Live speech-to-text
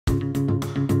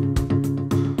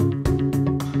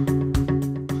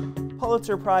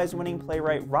Pulitzer Prize-winning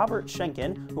playwright Robert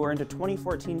Schenkkan, who earned a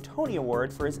 2014 Tony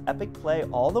Award for his epic play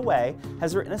All the Way,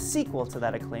 has written a sequel to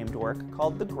that acclaimed work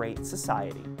called The Great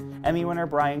Society. Emmy winner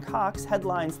Brian Cox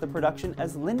headlines the production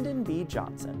as Lyndon B.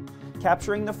 Johnson.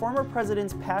 Capturing the former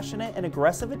president's passionate and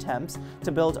aggressive attempts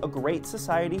to build a great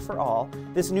society for all,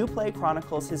 this new play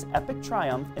chronicles his epic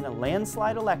triumph in a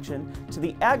landslide election to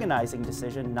the agonizing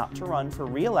decision not to run for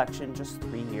re-election just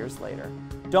 3 years later.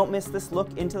 Don't miss this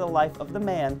look into the life of the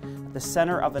man at the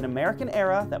center of an American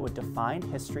era that would define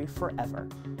history forever.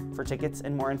 For tickets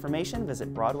and more information,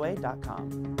 visit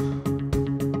Broadway.com.